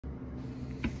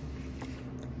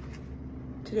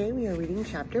Today we are reading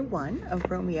chapter 1 of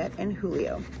Romiette and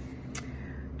Julio.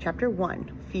 Chapter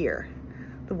 1, Fear.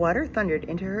 The water thundered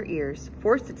into her ears,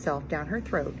 forced itself down her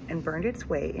throat, and burned its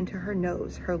way into her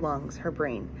nose, her lungs, her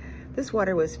brain. This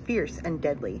water was fierce and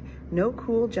deadly, no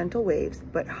cool, gentle waves,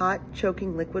 but hot,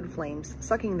 choking liquid flames,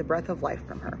 sucking the breath of life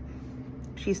from her.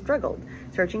 She struggled,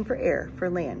 searching for air, for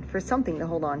land, for something to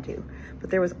hold on to, but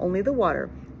there was only the water,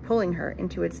 pulling her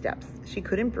into its depths. She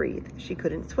couldn't breathe, she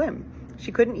couldn't swim.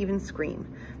 She couldn't even scream.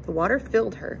 The water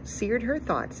filled her, seared her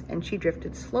thoughts, and she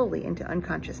drifted slowly into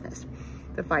unconsciousness.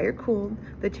 The fire cooled,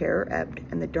 the terror ebbed,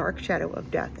 and the dark shadow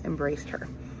of death embraced her.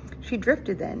 She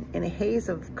drifted then in a haze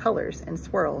of colors and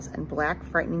swirls and black,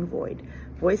 frightening void.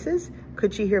 Voices?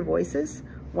 Could she hear voices?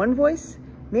 One voice?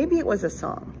 Maybe it was a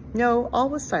song. No, all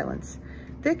was silence.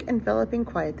 Thick, enveloping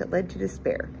quiet that led to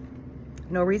despair.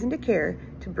 No reason to care,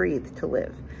 to breathe, to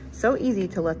live. So easy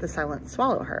to let the silence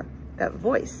swallow her. That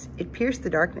voice, it pierced the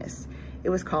darkness.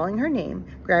 It was calling her name,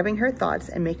 grabbing her thoughts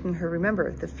and making her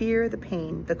remember the fear, the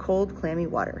pain, the cold, clammy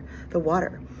water. The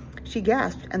water. She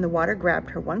gasped and the water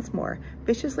grabbed her once more,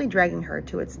 viciously dragging her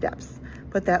to its depths.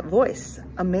 But that voice,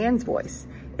 a man's voice,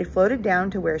 it floated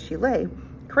down to where she lay,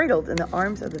 cradled in the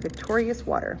arms of the victorious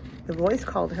water. The voice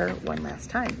called her one last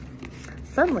time.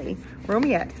 Suddenly,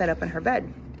 Romiette sat up in her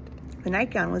bed. The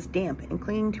nightgown was damp and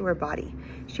clinging to her body.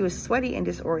 She was sweaty and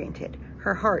disoriented.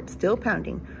 Her heart, still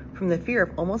pounding from the fear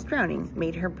of almost drowning,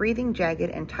 made her breathing jagged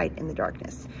and tight in the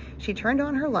darkness. She turned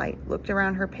on her light, looked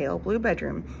around her pale blue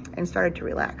bedroom, and started to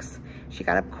relax. She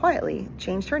got up quietly,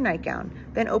 changed her nightgown,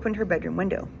 then opened her bedroom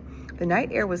window. The night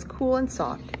air was cool and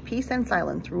soft. Peace and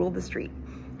silence ruled the street.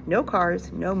 No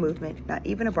cars, no movement, not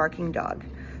even a barking dog.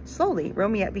 Slowly,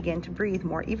 Romiette began to breathe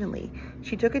more evenly.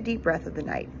 She took a deep breath of the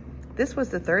night. This was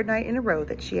the third night in a row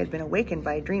that she had been awakened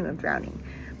by a dream of drowning,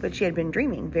 but she had been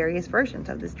dreaming various versions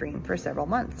of this dream for several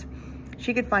months.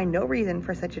 She could find no reason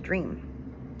for such a dream.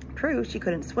 True, she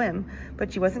couldn't swim,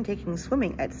 but she wasn't taking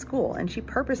swimming at school, and she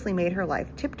purposely made her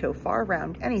life tiptoe far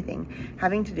around anything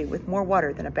having to do with more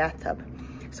water than a bathtub.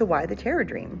 So why the terror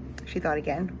dream? She thought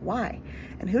again, why?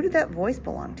 And who did that voice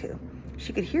belong to?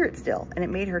 She could hear it still, and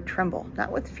it made her tremble,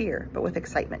 not with fear, but with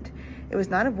excitement. It was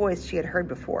not a voice she had heard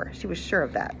before. She was sure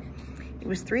of that. It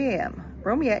was 3 a.m.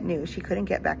 Romiette knew she couldn't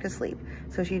get back to sleep,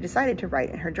 so she decided to write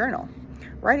in her journal.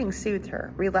 Writing soothed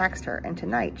her, relaxed her, and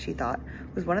tonight, she thought,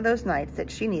 was one of those nights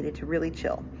that she needed to really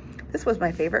chill. This was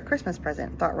my favorite Christmas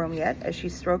present, thought Romiette as she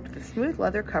stroked the smooth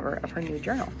leather cover of her new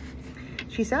journal.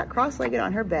 She sat cross-legged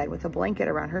on her bed with a blanket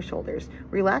around her shoulders,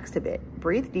 relaxed a bit,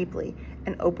 breathed deeply,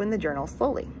 and opened the journal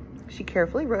slowly. She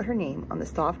carefully wrote her name on the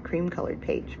soft cream-colored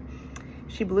page.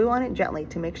 She blew on it gently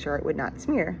to make sure it would not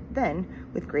smear, then,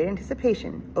 with great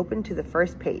anticipation, opened to the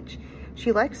first page.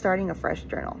 She liked starting a fresh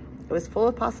journal. It was full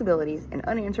of possibilities and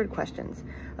unanswered questions,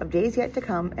 of days yet to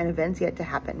come and events yet to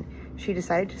happen. She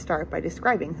decided to start by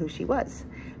describing who she was.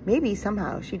 Maybe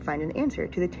somehow she'd find an answer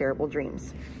to the terrible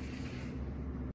dreams.